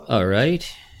All right,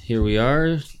 here we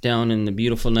are down in the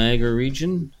beautiful Niagara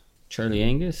region. Charlie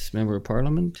Angus, Member of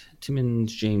Parliament,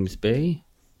 Timmins James Bay,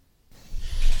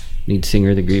 lead singer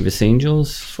of the Grievous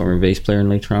Angels, former bass player in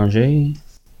L'Étranger.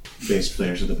 Bass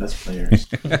players are the best players.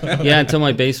 Yeah, until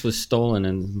my bass was stolen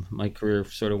and my career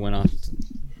sort of went off.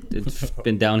 It's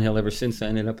been downhill ever since I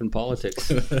ended up in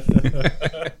politics.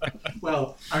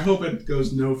 Well, I hope it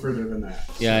goes no further than that.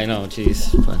 Yeah, I know,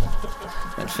 jeez. But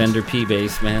that Fender P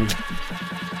bass, man.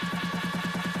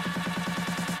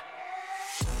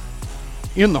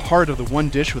 In the heart of the One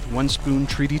Dish with One Spoon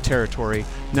Treaty territory,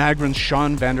 Niagarans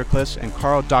Sean Vanderklis and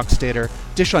Carl Dockstader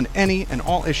dish on any and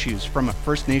all issues from a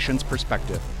First Nations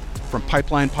perspective. From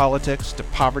pipeline politics to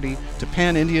poverty to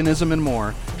pan-Indianism and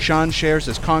more, Sean shares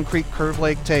his concrete Curve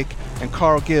Lake take and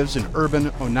Carl gives an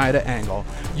urban Oneida angle.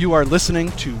 You are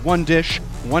listening to One Dish,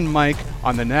 One Mic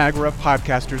on the Niagara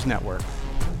Podcasters Network.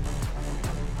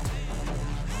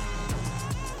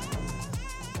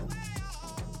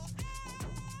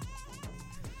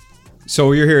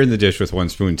 So you're here in the Dish with One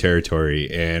Spoon territory,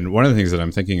 and one of the things that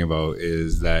I'm thinking about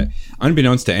is that,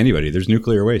 unbeknownst to anybody, there's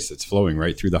nuclear waste that's flowing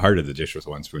right through the heart of the Dish with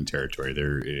One Spoon territory.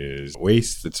 There is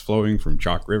waste that's flowing from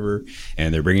Chalk River,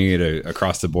 and they're bringing it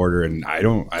across the border. And I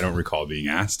don't recall being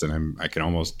asked, and I can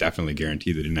almost definitely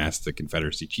guarantee they didn't ask the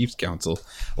Confederacy Chiefs Council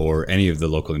or any of the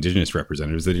local Indigenous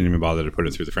representatives. They didn't even bother to put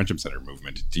it through the Friendship Center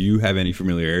movement. Do you have any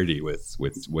familiarity with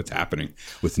what's happening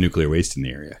with nuclear waste in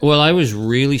the area? Well, I was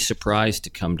really surprised to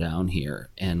come down here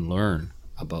and learn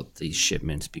about these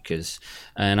shipments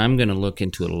and I'm going to look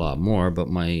into it a lot more, but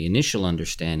my initial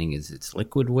understanding is it's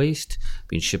liquid waste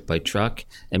being shipped by truck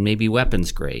and maybe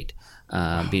weapons grade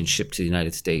being shipped to the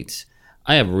United States.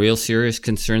 I have real serious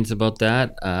concerns about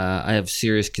that. I have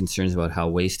serious concerns about how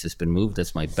waste has been moved.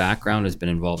 That's my background, has been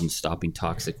involved in stopping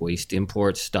toxic waste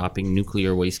imports, stopping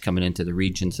nuclear waste coming into the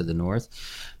regions of the north.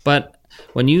 But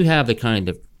when you have the kind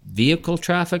of vehicle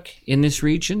traffic in this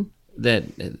region, that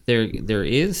there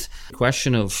is a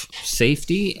question of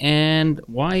safety, and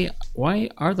why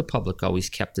are the public always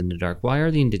kept in the dark? Why are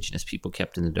the Indigenous people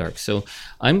kept in the dark? So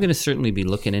I'm going to certainly be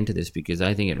looking into this because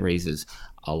I think it raises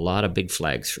a lot of big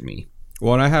flags for me.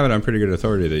 Well, and I have it on pretty good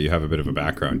authority that you have a bit of a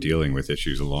background dealing with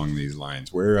issues along these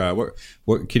lines. Where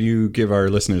what can you give our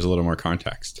listeners a little more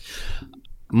context?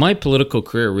 My political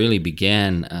career really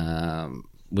began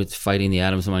with fighting the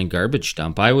Adams Mine garbage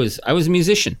dump. I was a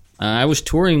musician. I was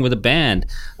touring with a band.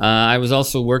 I was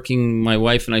also working, my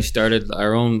wife and I started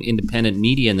our own independent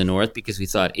media in the North because we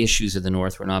thought issues of the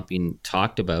North were not being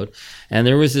talked about. And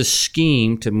there was this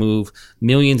scheme to move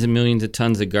millions and millions of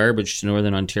tons of garbage to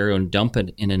Northern Ontario and dump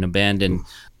it in an abandoned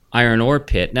iron ore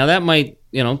pit. Now that might,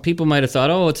 people might have thought,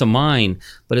 oh, it's a mine,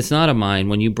 but it's not a mine.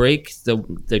 When you break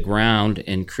the ground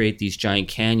and create these giant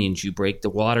canyons, you break the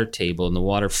water table and the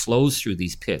water flows through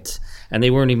these pits. And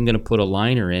they weren't even going to put a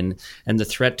liner in. And the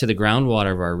threat to the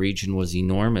groundwater of our region was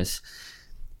enormous.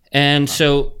 And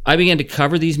so I began to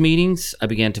cover these meetings. I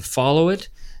began to follow it.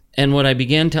 And what I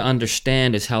began to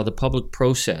understand is how the public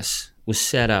process was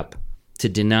set up to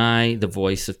deny the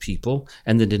voice of people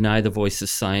and to deny the voice of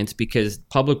science, because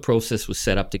public process was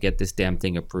set up to get this damn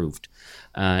thing approved.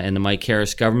 And the Mike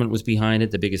Harris government was behind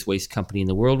it. The biggest waste company in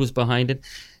the world was behind it.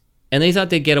 And they thought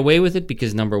they'd get away with it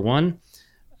because, number one,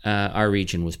 our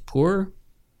region was poor.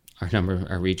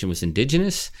 Our region was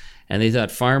Indigenous. And they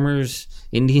thought farmers,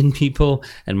 Indian people,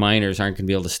 and miners aren't going to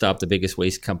be able to stop the biggest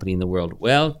waste company in the world.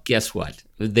 Well, guess what?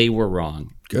 They were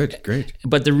wrong. Good, great.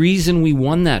 But the reason we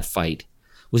won that fight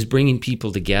was bringing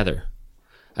people together.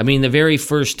 I mean, the very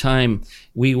first time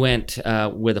we went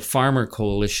with a farmer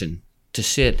coalition to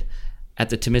sit at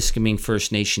the Temiskaming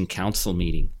First Nation Council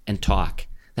meeting and talk.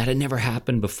 That had never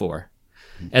happened before.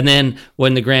 And then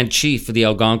when the Grand Chief of the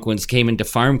Algonquins came into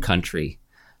farm country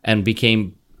and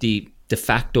became the de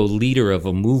facto leader of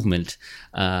a movement,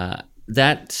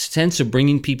 that sense of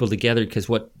bringing people together, because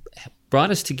what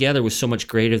brought us together was so much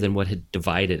greater than what had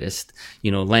divided us,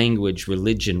 language,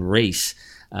 religion, race.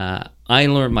 I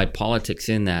learned my politics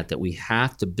in that we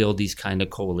have to build these kind of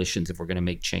coalitions if we're going to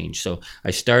make change. So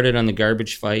I started on the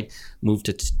garbage fight, moved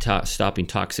to stopping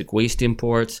toxic waste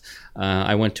imports.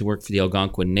 I went to work for the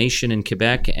Algonquin Nation in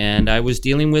Quebec, and I was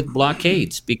dealing with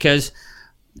blockades, because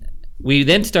we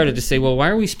then started to say, well, why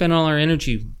are we spending all our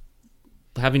energy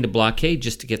having to blockade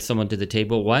just to get someone to the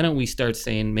table? Why don't we start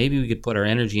saying maybe we could put our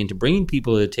energy into bringing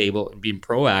people to the table and being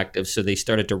proactive? So they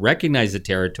started to recognize the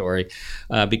territory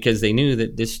because they knew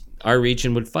that our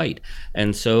region would fight.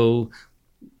 And so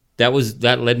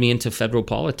that led me into federal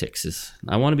politics.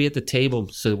 I want to be at the table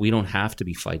so that we don't have to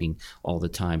be fighting all the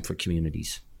time for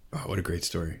communities. Oh, what a great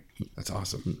story. That's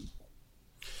awesome.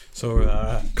 So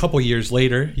a couple years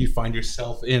later, you find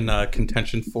yourself in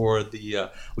contention for the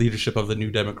leadership of the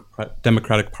new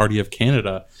Democratic Party of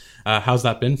Canada. How's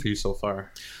that been for you so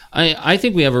far? I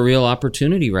think we have a real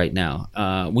opportunity right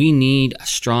now. We need a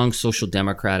strong social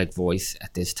democratic voice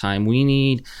at this time. We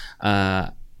need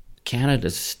Canada to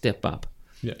step up.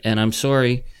 Yeah. And I'm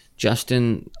sorry,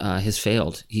 Justin has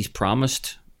failed. He's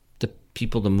promised the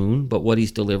people the moon, but what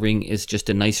he's delivering is just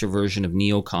a nicer version of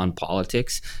neocon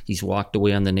politics. He's walked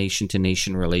away on the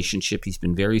nation-to-nation relationship. He's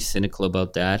been very cynical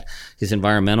about that. His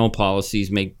environmental policies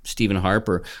make Stephen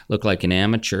Harper look like an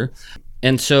amateur.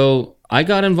 And so I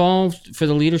got involved for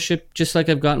the leadership just like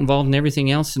I've got involved in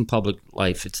everything else in public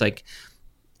life. It's like,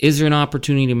 is there an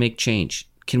opportunity to make change?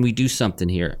 Can we do something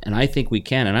here? And I think we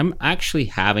can. And I'm actually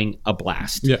having a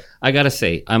blast. Yeah. I got to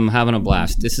say, I'm having a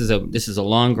blast. This is a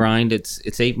long grind.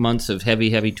 It's 8 months of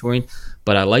heavy touring,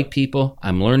 but I like people.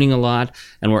 I'm learning a lot,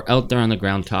 and we're out there on the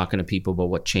ground talking to people about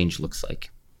what change looks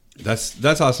like.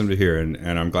 That's awesome to hear,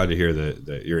 and I'm glad to hear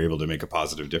that you're able to make a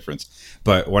positive difference.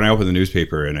 But when I open the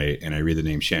newspaper and I read the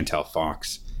name Chantal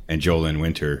Fox and JoLynn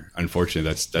Winter,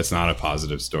 unfortunately, that's not a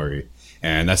positive story,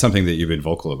 and that's something that you've been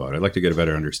vocal about. I'd like to get a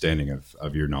better understanding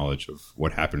of your knowledge of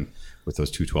what happened with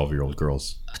those two 12-year-old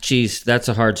girls. Geez, that's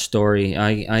a hard story.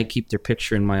 I keep their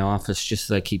picture in my office just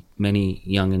as I keep many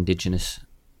young Indigenous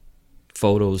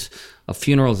photos of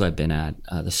funerals I've been at,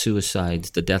 the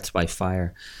suicides, the deaths by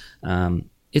fire.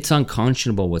 It's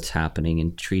unconscionable what's happening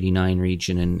in Treaty 9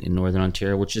 region in Northern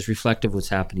Ontario, which is reflective of what's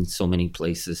happening in so many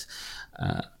places.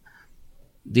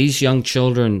 These young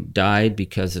children died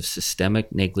because of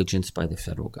systemic negligence by the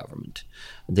federal government.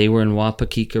 They were in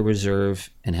Wapakika Reserve,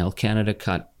 and Health Canada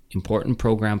cut important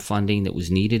program funding that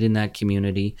was needed in that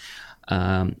community.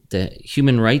 The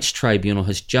Human Rights Tribunal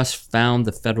has just found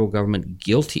the federal government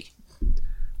guilty,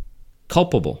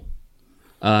 culpable,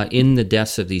 in the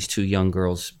deaths of these two young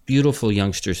girls, beautiful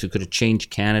youngsters who could have changed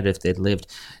Canada if they'd lived.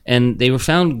 And they were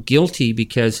found guilty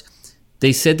because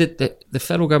they said that the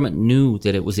federal government knew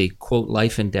that it was a, quote,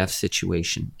 life and death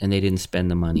situation, and they didn't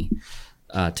spend the money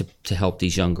to help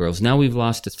these young girls. Now we've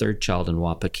lost a third child in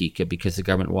Wapakika because the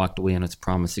government walked away on its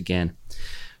promise again.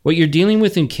 What you're dealing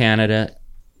with in Canada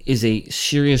is a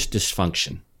serious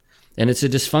dysfunction, and it's a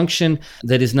dysfunction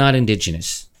that is not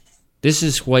Indigenous. This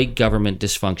is white government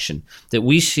dysfunction that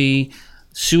we see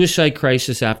suicide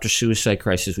crisis after suicide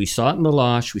crisis. We saw it in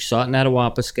Meloche, we saw it in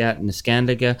Attawapiskat, in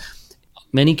Escandaga,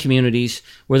 many communities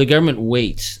where the government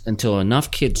waits until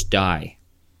enough kids die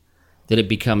that it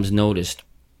becomes noticed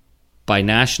by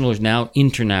national or now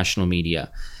international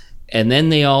media. And then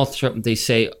they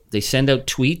send out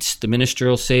tweets. The minister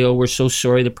will say, "Oh, we're so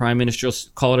sorry." The prime minister will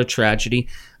call it a tragedy.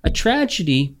 A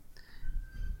tragedy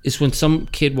is when some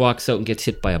kid walks out and gets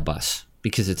hit by a bus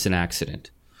because it's an accident.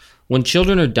 When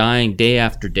children are dying day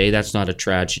after day, that's not a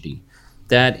tragedy.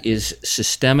 That is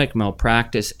systemic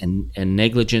malpractice and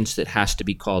negligence that has to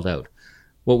be called out.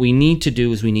 What we need to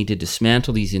do is we need to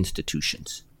dismantle these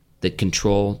institutions that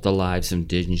control the lives of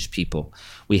Indigenous people.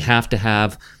 We have to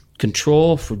have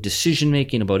control for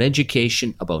decision-making about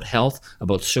education, about health,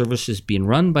 about services being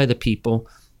run by the people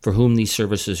for whom these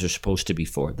services are supposed to be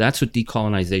for. That's what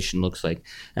decolonization looks like.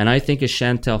 And I think of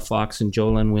Chantal Fox and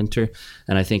JoLynn Winter,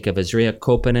 and I think of Azria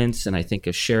Kopanens, and I think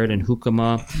of Sheridan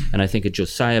Hukama, and I think of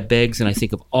Josiah Beggs, and I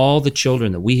think of all the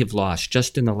children that we have lost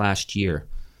just in the last year.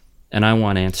 And I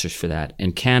want answers for that.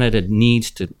 And Canada needs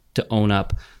to own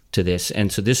up to this.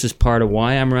 And so this is part of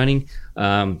why I'm running.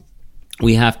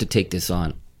 We have to take this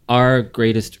on. Our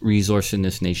greatest resource in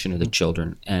this nation are the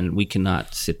children, and we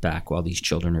cannot sit back while these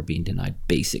children are being denied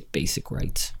basic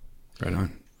rights. Right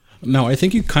on. Now, I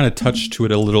think you kind of touched to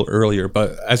it a little earlier,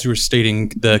 but as you were stating,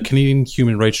 the Canadian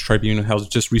Human Rights Tribunal has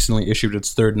just recently issued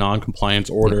its third non-compliance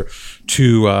order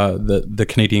to the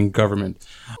Canadian government.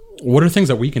 What are things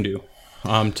that we can do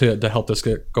to help this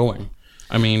get going?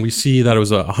 I mean, we see that it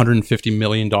was $150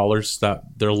 million that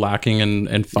they're lacking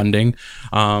in funding,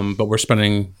 but we're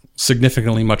spending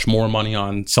significantly much more money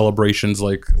on celebrations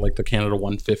like the Canada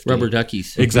 150. Rubber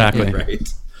duckies. Exactly. Right.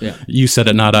 Yeah. You said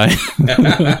it, not I.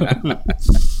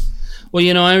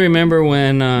 Well, I remember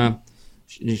when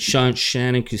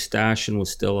Shannon Kustashian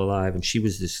was still alive, and she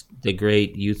was the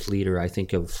great youth leader, I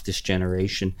think, of this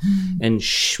generation. Mm-hmm. And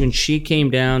when she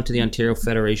came down to the Ontario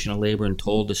Federation of Labour and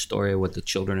told the story of what the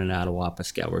children in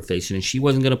Attawapiskat were facing, and she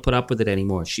wasn't going to put up with it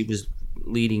anymore. She was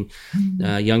leading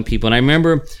young people. And I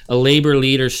remember a Labour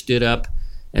leader stood up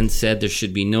and said there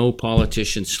should be no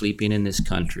politicians sleeping in this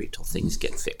country till things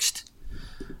get fixed.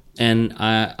 And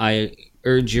I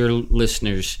urge your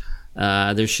listeners,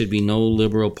 there should be no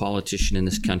Liberal politician in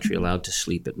this country allowed to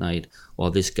sleep at night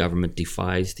while this government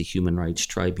defies the Human Rights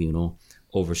Tribunal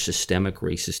over systemic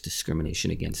racist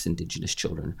discrimination against Indigenous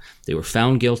children. They were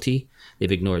found guilty.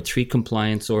 They've ignored 3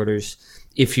 compliance orders.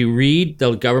 If you read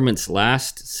the government's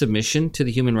last submission to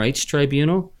the Human Rights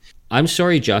Tribunal, I'm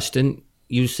sorry, Justin,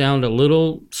 you sound a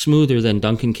little smoother than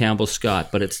Duncan Campbell Scott,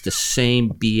 but it's the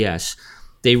same BS.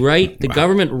 They write, the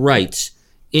government writes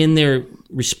in their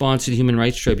response to the Human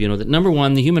Rights Tribunal that, number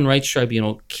one, the Human Rights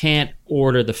Tribunal can't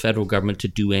order the federal government to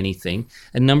do anything.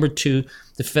 And number two,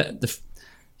 the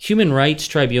Human Rights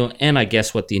Tribunal, and I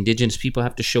guess what the Indigenous people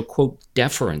have to show, quote,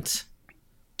 deference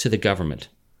to the government.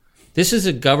 This is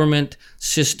a government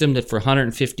system that for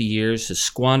 150 years has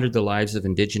squandered the lives of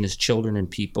Indigenous children and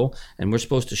people, and we're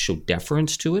supposed to show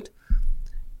deference to it.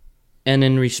 And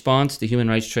in response, the Human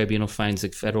Rights Tribunal finds the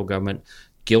federal government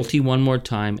guilty one more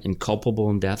time and culpable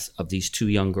in deaths of these 2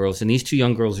 young girls. And these 2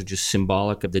 young girls are just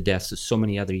symbolic of the deaths of so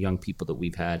many other young people that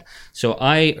we've had. So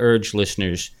I urge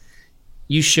listeners,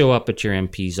 you show up at your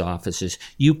MP's offices,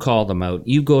 you call them out,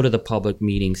 you go to the public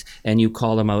meetings, and you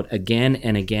call them out again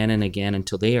and again and again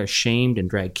until they are shamed and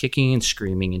dragged kicking and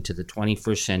screaming into the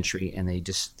 21st century. And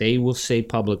they will say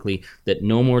publicly that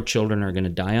no more children are going to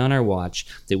die on our watch,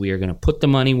 that we are going to put the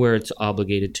money where it's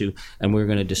obligated to, and we're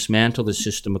going to dismantle the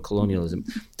system of colonialism.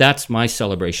 That's my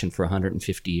celebration for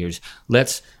 150 years.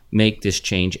 Let's make this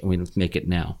change, and let's make it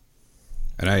now.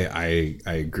 And I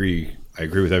agree. I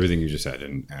agree with everything you just said,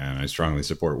 and I strongly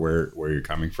support where you're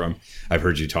coming from. I've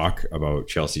heard you talk about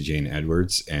Chelsea Jane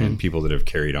Edwards and people that have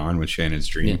carried on with Shannon's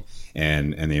Dream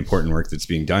and the important work that's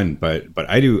being done. But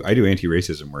I do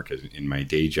anti-racism work in my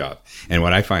day job, and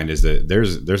what I find is that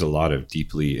there's a lot of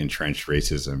deeply entrenched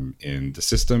racism in the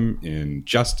system, in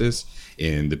justice,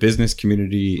 in the business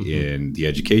community, in the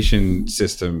education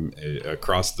system,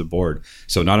 across the board.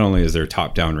 So not only is there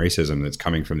top-down racism that's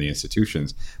coming from the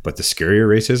institutions, but the scarier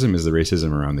racism is the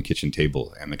racism around the kitchen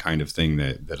table and the kind of thing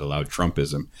that allowed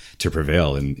Trumpism to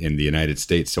prevail in the United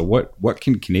States. So what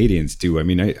can Canadians do? I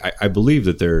mean, I believe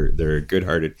that there are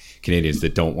good-hearted Canadians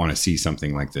that don't want to see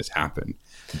something like this happen,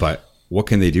 but what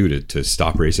can they do to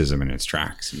stop racism in its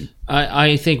tracks?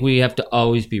 I think we have to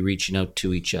always be reaching out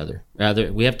to each other.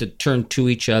 We have to turn to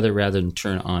each other rather than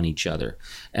turn on each other.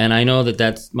 And I know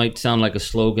that might sound like a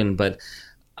slogan, but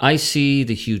I see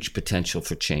the huge potential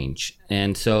for change.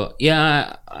 And so,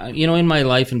 in my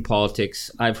life in politics,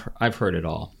 I've heard it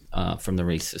all from the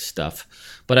racist stuff.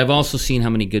 But I've also seen how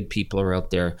many good people are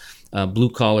out there,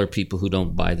 blue-collar people who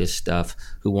don't buy this stuff,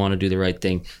 who want to do the right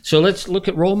thing. So let's look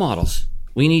at role models.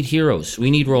 We need heroes. We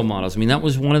need role models. I mean, that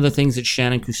was one of the things that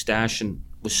Shannon Kustasian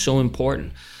was so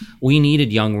important. We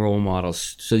needed young role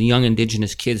models so the young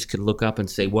Indigenous kids could look up and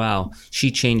say, wow,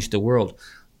 she changed the world.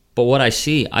 But what I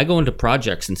see, I go into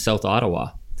projects in South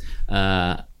Ottawa,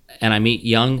 and I meet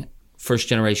young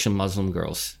first-generation Muslim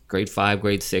girls, grade 5,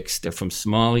 grade 6. They're from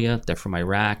Somalia. They're from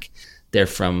Iraq. They're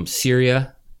from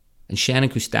Syria. And Shannon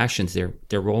Kustasian's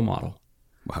their role model.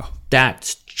 Wow.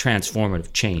 That's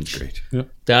transformative change. Great. Yep.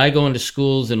 I go into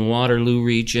schools in Waterloo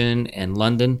region and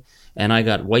London, and I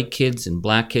got white kids and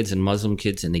black kids and Muslim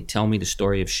kids, and they tell me the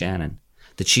story of Shannon,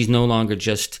 that she's no longer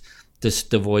just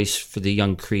the voice for the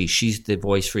young Cree. She's the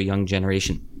voice for a young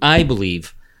generation. I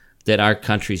believe that our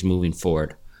country's moving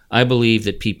forward. I believe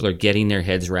that people are getting their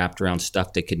heads wrapped around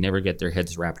stuff they could never get their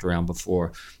heads wrapped around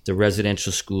before. The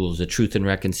residential schools, the Truth and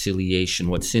Reconciliation,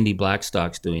 what Cindy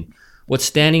Blackstock's doing. What's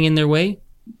standing in their way?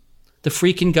 The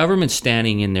freaking government's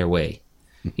standing in their way.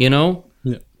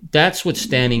 That's what's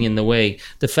standing in the way.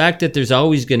 The fact that there's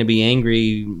always going to be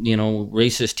angry,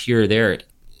 racist here or there,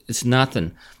 it's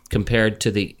nothing compared to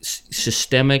the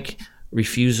systemic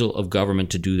refusal of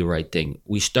government to do the right thing.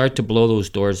 We start to blow those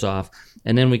doors off,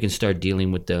 and then we can start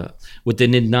dealing with the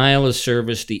denial of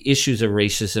service, the issues of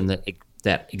racism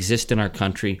that exist in our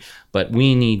country. But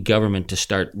we need government to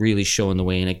start really showing the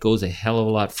way, and it goes a hell of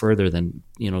a lot further than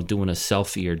doing a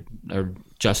selfie or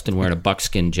Justin wearing a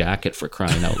buckskin jacket, for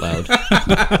crying out loud.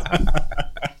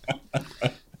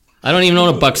 I don't even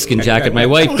own a buckskin jacket. My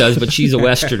wife does, but she's a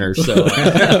Westerner, so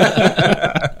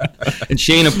and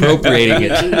she ain't appropriating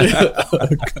it.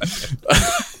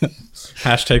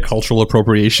 Hashtag cultural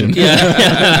appropriation.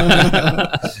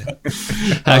 Yeah.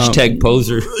 Hashtag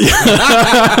poser.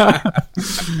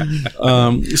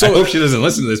 So I hope she doesn't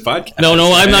listen to this podcast. No,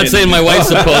 I'm not saying my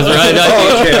wife's a poser.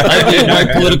 I did my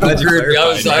political career. I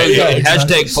was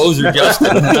hashtag poser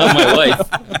Justin, not my wife.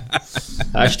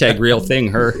 Hashtag real thing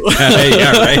her.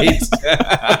 Yeah,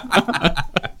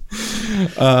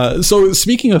 right. So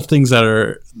speaking of things that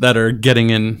are getting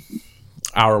in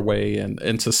our way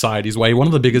and society's way, one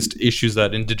of the biggest issues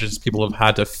that Indigenous people have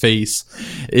had to face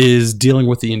is dealing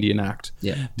with the Indian Act.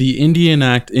 Yeah. The Indian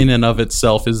Act in and of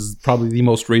itself is probably the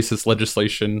most racist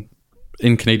legislation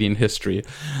in Canadian history.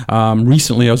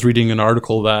 Recently, I was reading an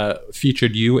article that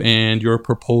featured you and your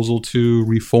proposal to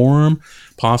reform,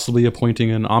 possibly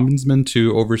appointing an ombudsman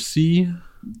to oversee.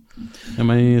 Am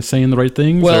I saying the right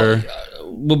things? Well,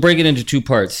 we'll break it into two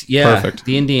parts. Yeah, Perfect.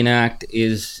 The Indian Act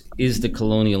is the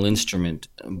colonial instrument,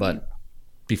 but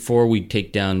before we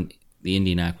take down the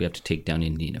Indian Act, we have to take down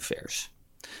Indian Affairs.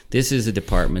 This is a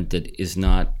department that is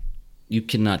not, you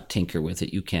cannot tinker with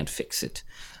it. You can't fix it.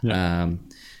 Yeah.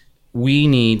 We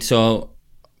need, so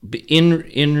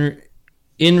in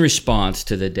response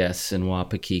to the deaths in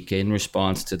Wapakika, in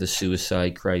response to the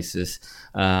suicide crisis,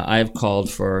 I've called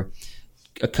for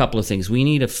a couple of things. We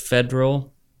need a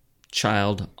federal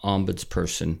child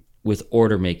ombudsperson with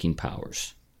order-making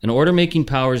powers. And order-making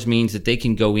powers means that they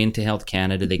can go into Health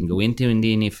Canada, they can go into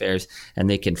Indian Affairs, and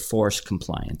they can force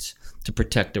compliance to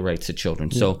protect the rights of children.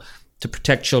 Yeah. So to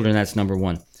protect children, that's number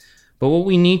one. But what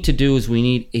we need to do is we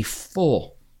need a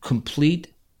full,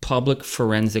 complete public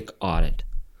forensic audit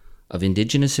of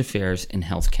Indigenous Affairs in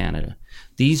Health Canada.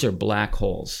 These are black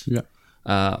holes.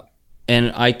 Yeah.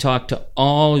 And I talked to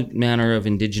all manner of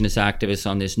Indigenous activists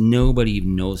on this. Nobody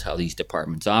even knows how these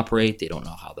departments operate. They don't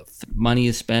know how the money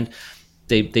is spent.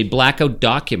 They black out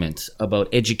documents about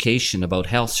education, about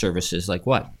health services. Like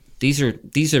what? These are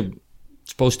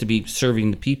supposed to be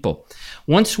serving the people.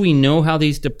 Once we know how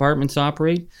these departments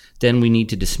operate, then we need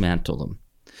to dismantle them.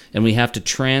 And we have to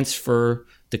transfer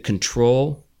the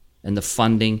control and the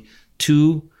funding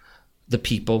to the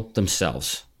people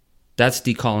themselves. That's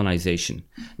decolonization.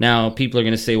 Now, people are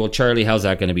going to say, well, Charlie, how's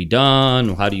that going to be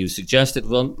done? How do you suggest it?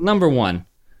 Well, number one,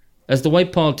 as the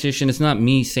white politician, it's not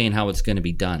me saying how it's going to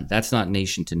be done. That's not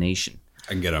nation to nation.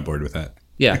 I can get on board with that.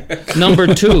 Yeah.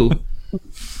 Number two,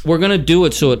 we're going to do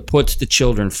it so it puts the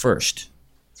children first.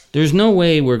 There's no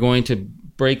way we're going to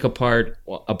break apart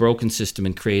a broken system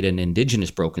and create an Indigenous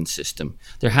broken system.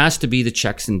 There has to be the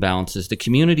checks and balances. The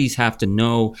communities have to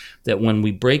know that when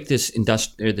we break this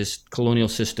colonial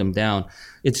system down,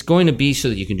 it's going to be so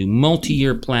that you can do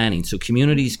multi-year planning, so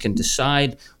communities can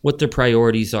decide what their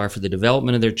priorities are for the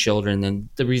development of their children, and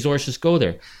the resources go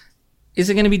there.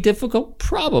 Is it going to be difficult?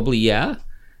 Probably, yeah.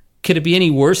 Could it be any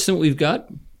worse than what we've got?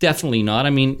 Definitely not. I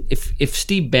mean, if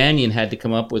Steve Bannon had to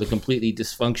come up with a completely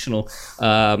dysfunctional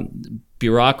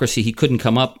bureaucracy, he couldn't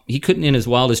in his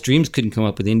wildest dreams couldn't come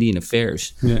up with Indian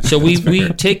Affairs. Yeah, so we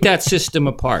take that system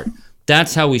apart.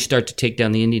 That's how we start to take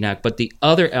down the Indian Act. But the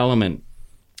other element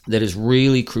that is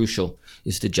really crucial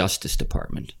is the Justice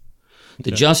Department. The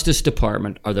Justice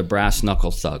Department are the brass knuckle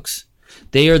thugs.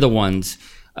 They are the ones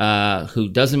who,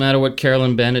 doesn't matter what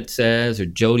Carolyn Bennett says or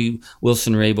Jody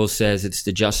Wilson-Raybould says, it's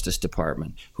the Justice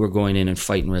Department who are going in and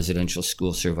fighting residential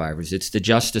school survivors. It's the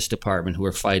Justice Department who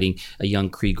are fighting a young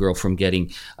Cree girl from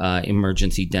getting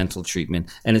emergency dental treatment.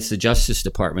 And it's the Justice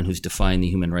Department who's defying the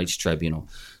Human Rights Tribunal.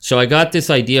 So I got this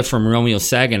idea from Romeo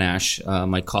Saganash,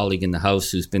 my colleague in the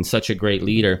House, who's been such a great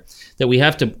leader, that we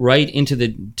have to write into the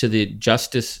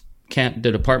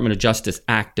Department of Justice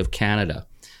Act of Canada.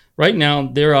 Right now,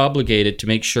 they're obligated to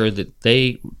make sure that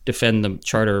they defend the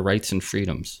Charter of Rights and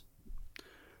Freedoms.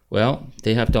 Well,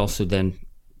 they have to also then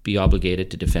be obligated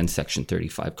to defend Section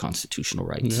 35 constitutional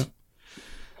rights. Yeah.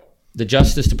 The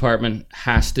Justice Department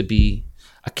has to be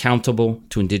accountable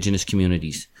to Indigenous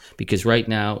communities because right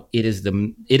now it is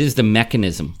the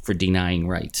mechanism for denying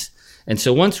rights. And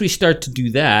so once we start to do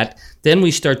that, then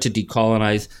we start to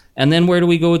decolonize. And then where do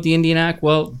we go with the Indian Act?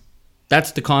 Well,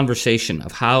 that's the conversation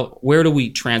of where do we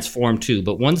transform to?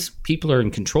 But once people are in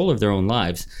control of their own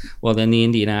lives, well, then the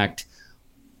Indian Act,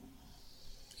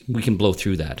 we can blow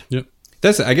through that. Yep.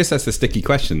 I guess that's the sticky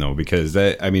question, though, because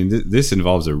this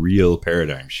involves a real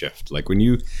paradigm shift. Like when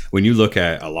you look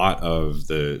at a lot of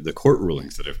the court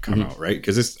rulings that have come out, right?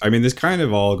 Because this kind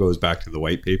of all goes back to the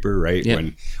white paper, right?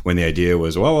 Yep. When the idea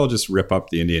was, well, I'll just rip up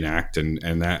the Indian Act,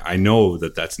 and that I know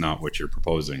that's not what you're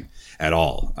proposing at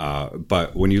all.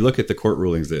 But when you look at the court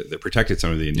rulings that protected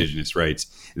some of the Indigenous rights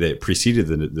that preceded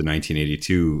the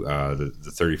 1982,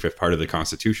 the 35th part of the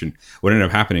Constitution, what ended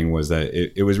up happening was that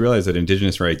it was realized that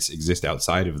Indigenous rights exist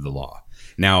outside of the law.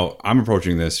 Now, I'm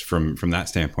approaching this from that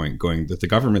standpoint, going that the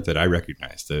government that I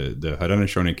recognize, the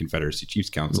Haudenosaunee Confederacy Chiefs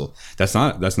Council, that's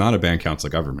not a band council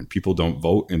government. People don't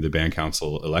vote in the band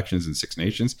council elections in Six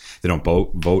Nations. They don't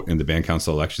vote in the band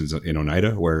council elections in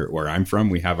Oneida, where I'm from.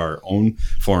 We have our own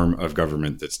form of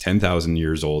government that's 10,000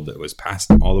 years old that was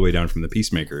passed all the way down from the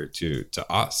peacemaker to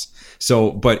us.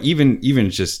 So, but even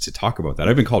just to talk about that,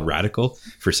 I've been called radical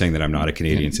for saying that I'm not a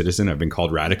Canadian citizen. I've been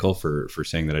called radical for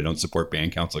saying that I don't support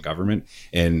band council government.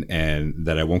 and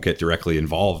that I won't get directly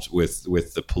involved with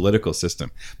the political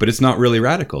system. But it's not really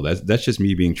radical. That's just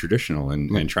me being traditional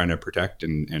and trying to protect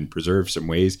and preserve some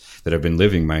ways that I've been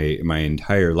living my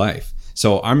entire life.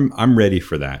 So I'm ready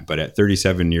for that. But at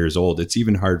 37 years old, it's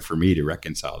even hard for me to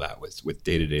reconcile that with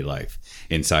day-to-day life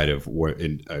inside of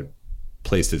a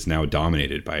place that's now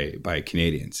dominated by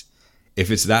Canadians. If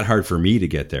it's that hard for me to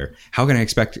get there, how can I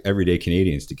expect everyday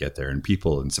Canadians to get there, and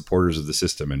people and supporters of the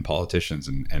system and politicians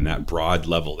and that broad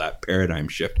level, that paradigm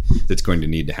shift that's going to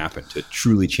need to happen to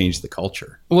truly change the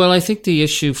culture? Well, I think the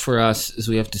issue for us is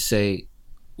we have to say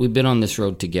we've been on this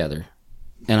road together.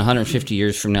 And 150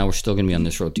 years from now, we're still going to be on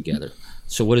this road together.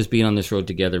 So what does being on this road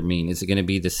together mean? Is it going to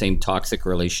be the same toxic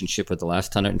relationship of the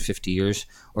last 150 years,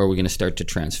 or are we going to start to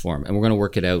transform? And we're going to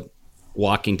work it out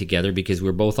walking together, because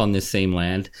we're both on this same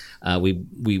land.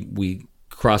 We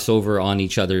cross over on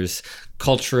each other's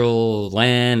cultural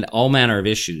land, all manner of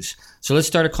issues. So let's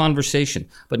start a conversation.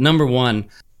 But number one,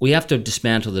 we have to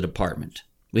dismantle the department.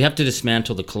 We have to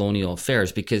dismantle the colonial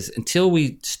affairs, because until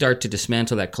we start to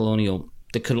dismantle the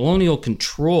colonial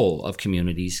control of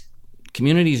communities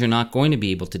are not going to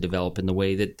be able to develop in the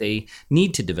way that they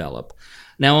need to develop.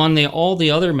 Now, on all the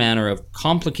other manner of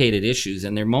complicated issues,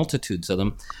 and there are multitudes of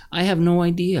them, I have no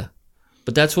idea.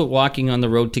 But that's what walking on the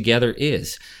road together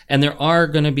is. And there are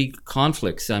going to be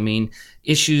conflicts. I mean,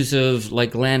 issues of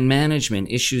like land management,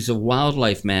 issues of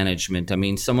wildlife management. I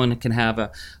mean, someone can have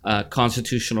a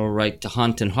constitutional right to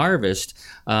hunt and harvest.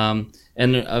 And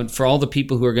for all the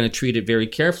people who are going to treat it very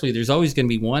carefully, there's always going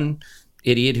to be one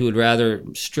idiot who would rather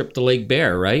strip the lake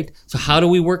bare, right? So how do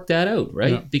we work that out,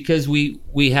 right? Yeah. Because we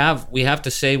have to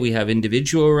say we have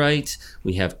individual rights,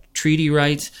 we have treaty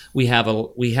rights, we have the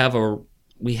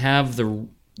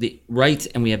rights,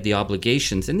 and we have the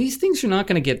obligations, and these things are not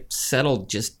going to get settled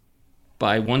just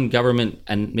by one government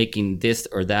and making this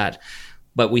or that,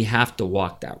 but we have to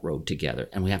walk that road together,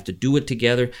 and we have to do it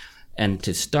together. And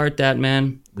to start that,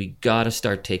 man, we got to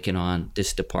start taking on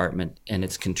this department and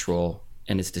its control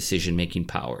and its decision-making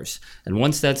powers. And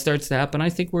once that starts to happen, I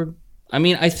think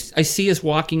I see us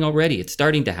walking already. It's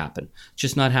starting to happen. It's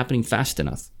just not happening fast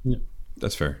enough. Yeah,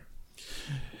 that's fair.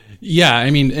 Yeah,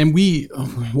 I mean, and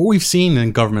what we've seen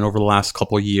in government over the last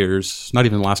couple of years, not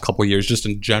even the last couple of years, just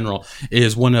in general,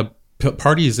 is when a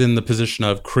party is in the position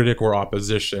of critic or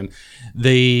opposition,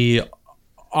 they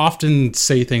often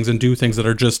say things and do things that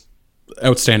are just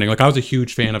outstanding. Like, I was a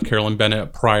huge fan of Carolyn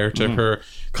Bennett prior to her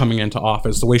coming into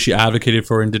office. The way she advocated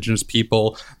for Indigenous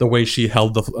people, the way she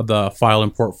held the file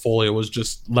and portfolio was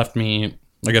just left me,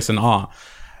 I guess, in awe.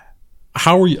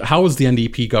 How is the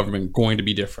NDP government going to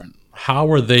be different?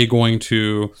 How are they going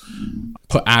to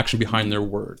put action behind their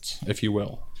words, if you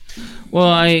will? Well,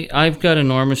 I've got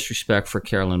enormous respect for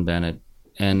Carolyn Bennett,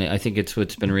 and I think it's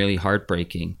what's been really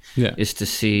heartbreaking is to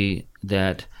see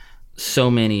that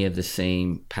so many of the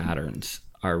same patterns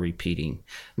are repeating.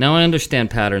 Now, I understand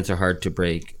patterns are hard to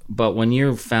break, but when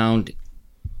you're found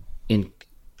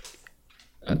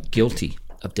guilty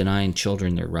of denying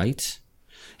children their rights,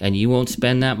 and you won't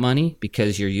spend that money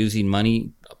because you're using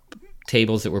money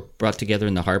tables that were brought together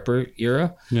in the Harper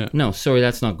era, no, sorry,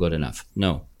 that's not good enough.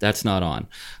 No, that's not on.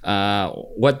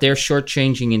 What they're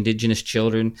shortchanging Indigenous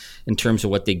children in terms of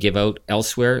what they give out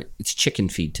elsewhere, it's chicken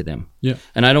feed to them. Yeah.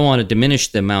 And I don't want to diminish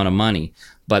the amount of money,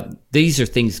 but these are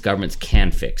things governments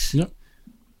can fix. Yeah.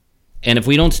 And if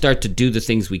we don't start to do the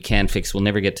things we can fix, we'll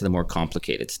never get to the more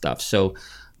complicated stuff. So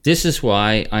this is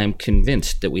why I am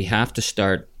convinced that we have to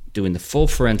start doing the full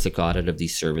forensic audit of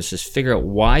these services, figure out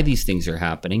why these things are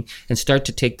happening, and start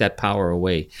to take that power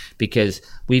away. Because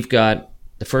we've got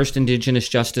the first Indigenous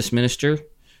justice minister,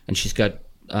 and she's got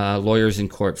lawyers in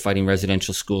court fighting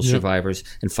residential school survivors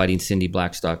and fighting Cindy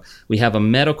Blackstock. We have a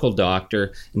medical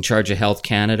doctor in charge of Health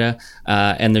Canada,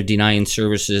 and they're denying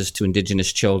services to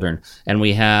Indigenous children. And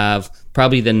we have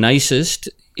probably the nicest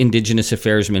Indigenous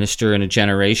Affairs Minister in a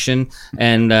generation,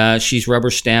 and she's rubber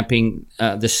stamping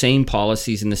the same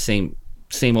policies and the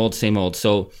same old.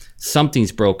 So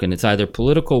something's broken. It's either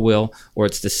political will or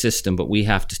it's the system, but we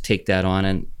have to take that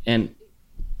on. And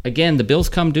again, the bills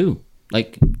come due.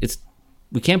 Like, this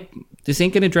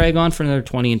ain't going to drag on for another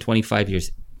 20 and 25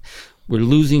 years. We're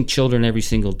losing children every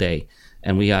single day,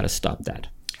 and we got to stop that.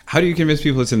 How do you convince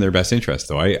people it's in their best interest,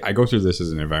 though? I go through this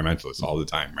as an environmentalist all the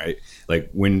time, right? Like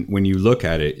when you look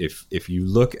at it, if you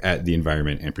look at the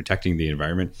environment and protecting the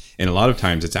environment, and a lot of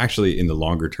times it's actually in the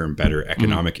longer term better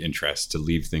economic interest to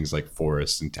leave things like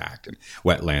forests intact and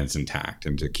wetlands intact,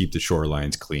 and to keep the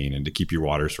shorelines clean and to keep your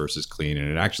water sources clean, and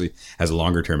it actually has a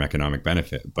longer term economic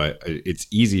benefit. But it's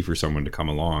easy for someone to come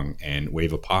along and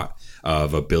wave a pot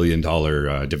of $1 billion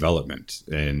development,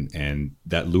 and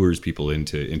that lures people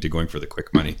into going for the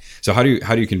quick money. So how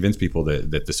do you convince people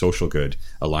that the social good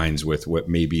aligns with what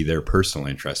may be their personal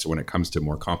interests when it comes to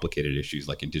more complicated issues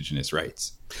like Indigenous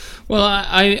rights? Well,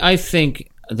 I think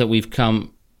that we've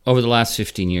come over the last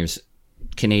 15 years.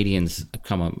 Canadians have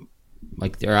come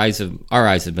like our eyes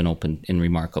have been opened in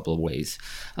remarkable ways.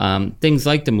 Things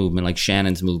like the movement, like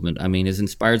Shannon's movement, I mean, has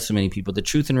inspired so many people. The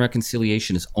Truth and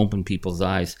Reconciliation has opened people's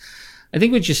eyes. I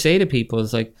think what you say to people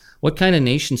is like, what kind of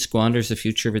nation squanders the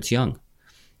future of its young?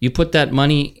 You put that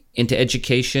money into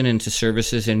education, into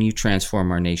services, and you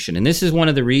transform our nation. And this is one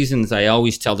of the reasons I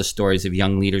always tell the stories of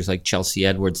young leaders like Chelsea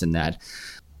Edwards and that.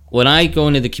 When I go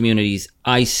into the communities,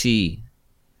 I see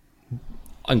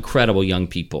incredible young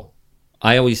people.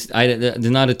 There's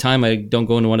not a time I don't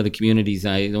go into one of the communities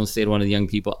and I don't say to one of the young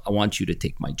people, I want you to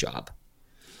take my job.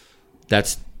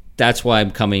 That's why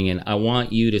I'm coming in. I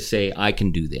want you to say, I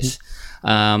can do this.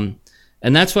 And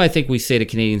that's why I think we say to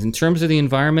Canadians, in terms of the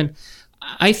environment,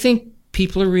 I think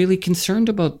people are really concerned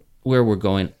about where we're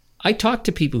going. I talk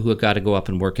to people who have got to go up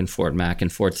and work in Fort Mac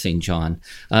and Fort St. John.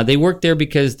 They work there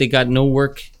because they got no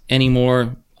work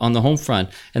anymore on the home front.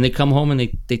 And they come home and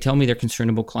they tell me they're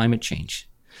concerned about climate change.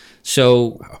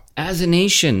 So as a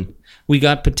nation, we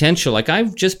got potential. Like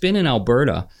I've just been in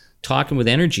Alberta talking with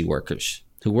energy workers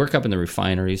who work up in the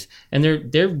refineries, and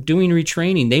they're doing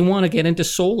retraining. They want to get into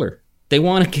solar. They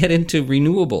want to get into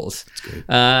renewables.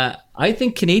 I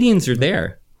think Canadians are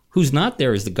there. Who's not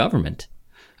there is the government.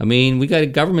 I mean, we got a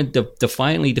government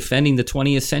defiantly defending the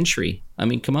 20th century. I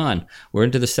mean, come on. We're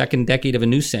into the second decade of a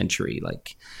new century.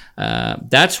 Like,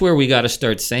 that's where we got to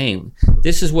start saying,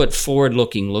 this is what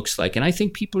forward-looking looks like. And I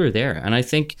think people are there. And I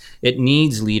think it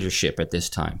needs leadership at this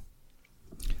time.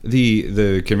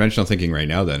 The conventional thinking right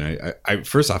now, then, I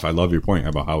first off, I love your point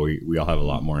about how we all have a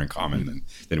lot more in common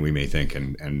than we may think,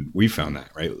 and we found that,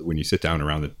 right? When you sit down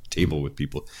around the table with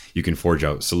people, you can forge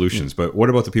out solutions. But what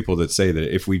about the people that say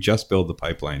that if we just build the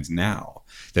pipelines now,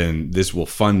 then this will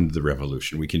fund the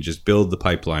revolution? We can just build the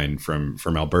pipeline from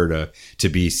Alberta to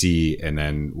BC, and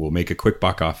then we'll make a quick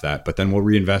buck off that, but then we'll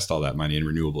reinvest all that money in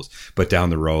renewables, but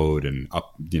down the road and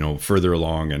up, further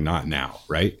along, and not now,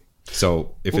 right?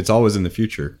 So if it's always in the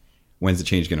future, when's the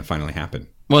change going to finally happen?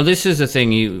 Well, this is the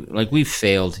thing. We've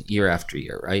failed year after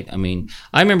year, right? I mean,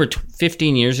 I remember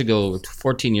 14 years ago, when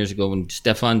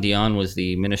Stéphane Dion was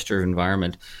the Minister of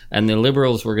Environment, and the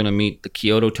Liberals were going to meet the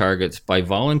Kyoto targets by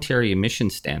voluntary emission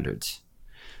standards.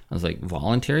 I was like,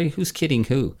 voluntary? Who's kidding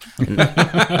who?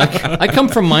 I come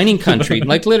from mining country.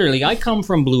 Like, literally, I come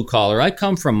from blue collar. I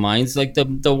come from mines. Like, the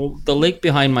lake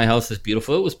behind my house is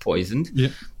beautiful. It was poisoned. Yeah.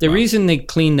 The reason they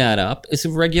cleaned that up is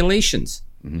of regulations.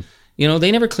 Mm-hmm.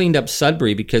 They never cleaned up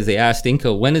Sudbury because they asked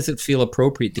Inco, when does it feel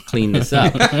appropriate to clean this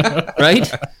up?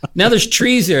 Right? Now there's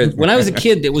trees there. When I was a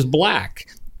kid, it was black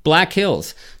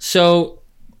hills. So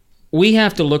we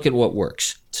have to look at what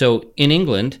works. So in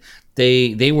England,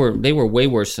 they were way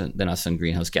worse than us on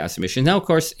greenhouse gas emissions. Now, of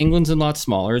course, England's a lot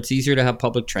smaller. It's easier to have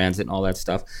public transit and all that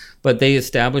stuff. But they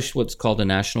established what's called a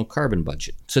national carbon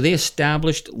budget. So they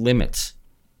established limits.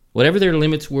 Whatever their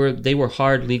limits were, they were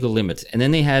hard legal limits. And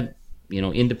then they had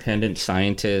independent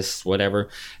scientists, whatever.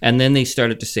 And then they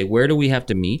started to say, where do we have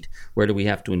to meet? Where do we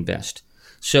have to invest?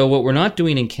 So what we're not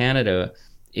doing in Canada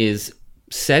is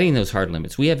setting those hard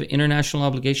limits. We have international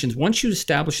obligations. Once you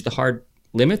establish the hard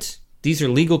limits, these are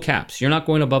legal caps. You're not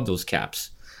going above those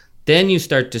caps. Then you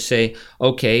start to say,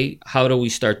 okay, how do we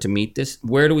start to meet this?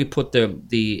 Where do we put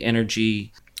the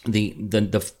energy,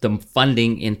 the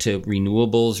funding into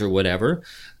renewables or whatever?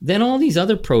 Then all these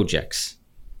other projects,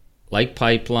 like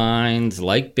pipelines,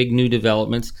 like big new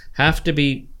developments, have to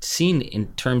be seen in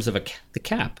terms of the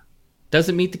cap. Does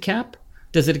it meet the cap?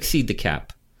 Does it exceed the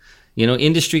cap?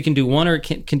 Industry can do one or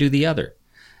it can do the other.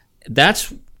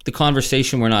 That's the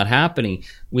conversation we're not happening.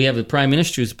 We have the Prime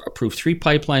Minister who's approved 3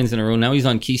 pipelines in a row. Now he's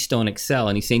on Keystone XL,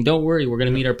 and he's saying, don't worry, we're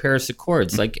going to meet our Paris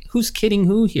Accords. Like, who's kidding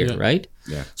who here, right?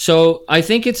 Yeah. So I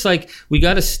think it's like we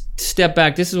got to step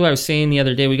back. This is what I was saying the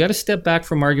other day. We got to step back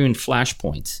from arguing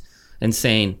flashpoints and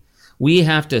saying, we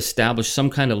have to establish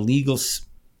some kind of legal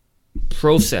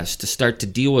process to start to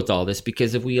deal with all this,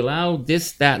 because if we allow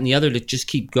this, that, and the other to just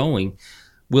keep going,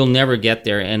 we'll never get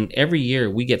there. And every year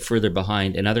we get further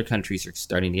behind, and other countries are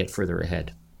starting to get further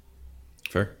ahead.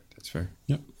 Fair. That's fair.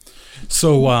 Yep.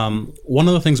 So one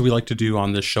of the things we like to do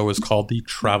on this show is called the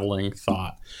traveling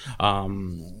thought.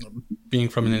 Being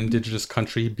from an Indigenous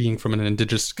country, being from an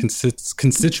Indigenous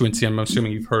constituency, I'm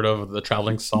assuming you've heard of the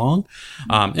traveling song.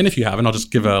 And if you haven't, I'll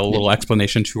just give a little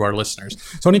explanation to our listeners.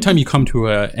 So anytime you come to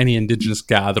any Indigenous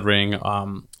gathering,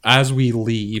 as we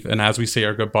leave and as we say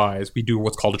our goodbyes, we do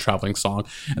what's called a traveling song.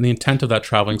 And the intent of that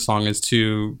traveling song is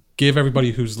to give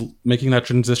everybody who's making that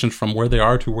transition from where they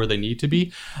are to where they need to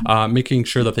be, making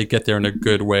sure that they get there in a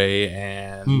good way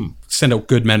and send out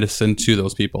good medicine to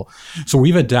those people. So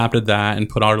we've adapted that and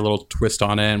put our little twist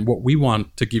on it. And what we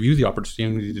want to give you the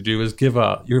opportunity to do is give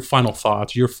your final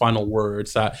thoughts, your final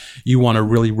words that you want to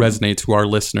really resonate to our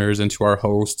listeners and to our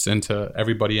hosts and to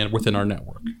everybody within our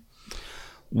network.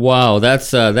 Wow,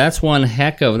 that's one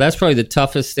heck of. That's probably the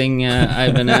toughest thing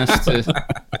I've been asked to.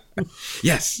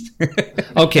 Yes.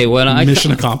 Okay, well,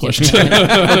 Mission accomplished. Okay,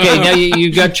 now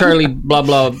you got Charlie blah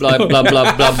blah blah blah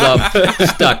blah blah blah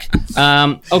stuck.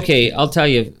 Okay, I'll tell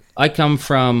you. I come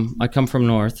from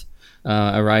north,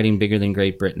 a riding bigger than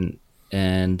Great Britain,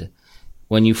 and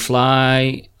when you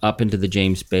fly up into the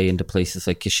James Bay, into places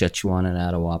like Kashechewan and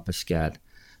Attawapiskat,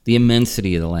 the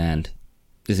immensity of the land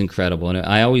is incredible. And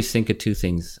I always think of two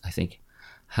things. I think,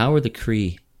 how are the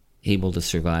Cree able to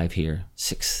survive here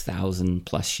 6,000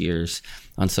 plus years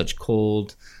on such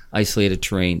cold, isolated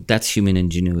terrain? That's human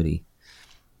ingenuity.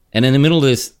 And in the middle of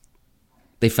this,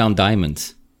 they found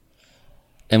diamonds.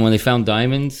 And when they found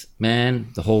diamonds,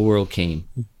 man, the whole world came.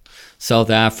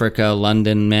 South Africa,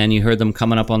 London, man, you heard them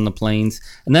coming up on the plains.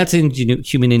 And that's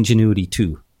human ingenuity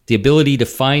too. The ability to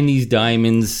find these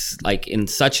diamonds like in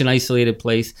such an isolated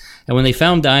place. And when they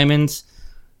found diamonds,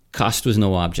 cost was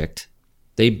no object.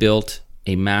 They built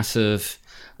a massive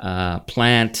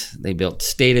plant. They built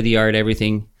state-of-the-art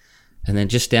everything. And then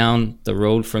just down the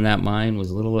road from that mine was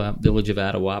a little village of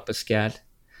Attawapiskat.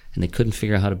 And they couldn't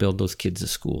figure out how to build those kids a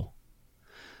school.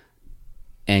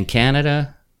 And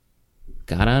Canada,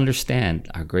 gotta understand,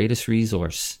 our greatest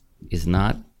resource is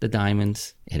not the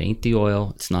diamonds. It ain't the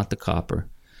oil. It's not the copper.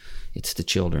 It's the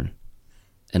children.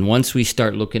 And once we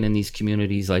start looking in these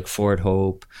communities like Fort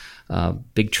Hope,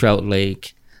 Big Trout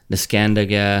Lake,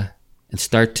 Neskantaga, and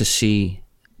start to see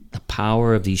the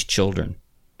power of these children,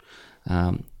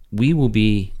 we will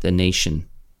be the nation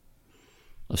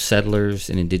of settlers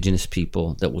and Indigenous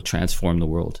people that will transform the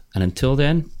world. And until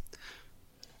then,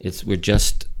 we're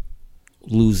just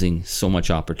losing so much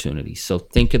opportunity. So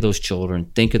think of those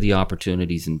children, think of the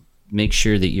opportunities, and make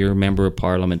sure that your member of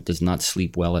parliament does not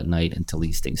sleep well at night until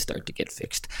these things start to get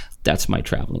fixed. That's my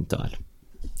traveling thought.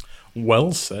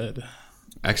 Well said.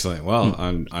 Excellent. Well,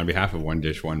 on behalf of One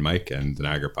Dish, One Mic and the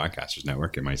Niagara Podcasters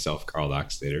Network and myself, Carl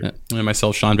Dockstader, And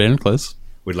myself, Sean Vanderklis.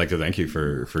 we'd like to thank you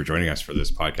for joining us for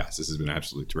this podcast. This has been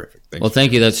absolutely terrific. Thanks. Well,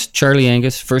 thank you. That's Charlie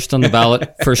Angus, first on the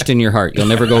ballot, first in your heart. You'll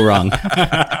never go wrong.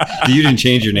 You didn't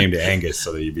change your name to Angus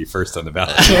so that you'd be first on the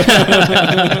ballot.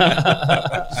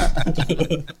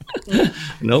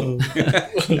 Nope.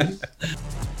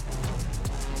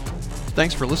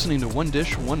 Thanks for listening to One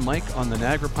Dish, One Mic on the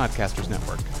Niagara Podcasters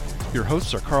Network. Your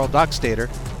hosts are Carl Dockstader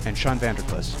and Sean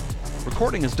Vanderklis.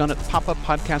 Recording is done at the Pop-Up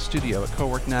Podcast Studio at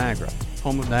Cowork Niagara,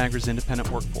 home of Niagara's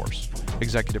independent workforce.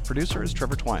 Executive producer is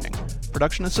Trevor Twining.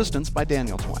 Production assistance by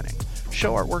Daniel Twining.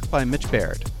 Show artwork by Mitch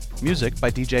Baird. Music by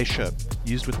DJ Shub,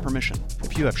 used with permission.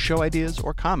 If you have show ideas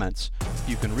or comments,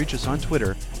 you can reach us on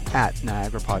Twitter at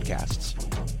Niagara Podcasts.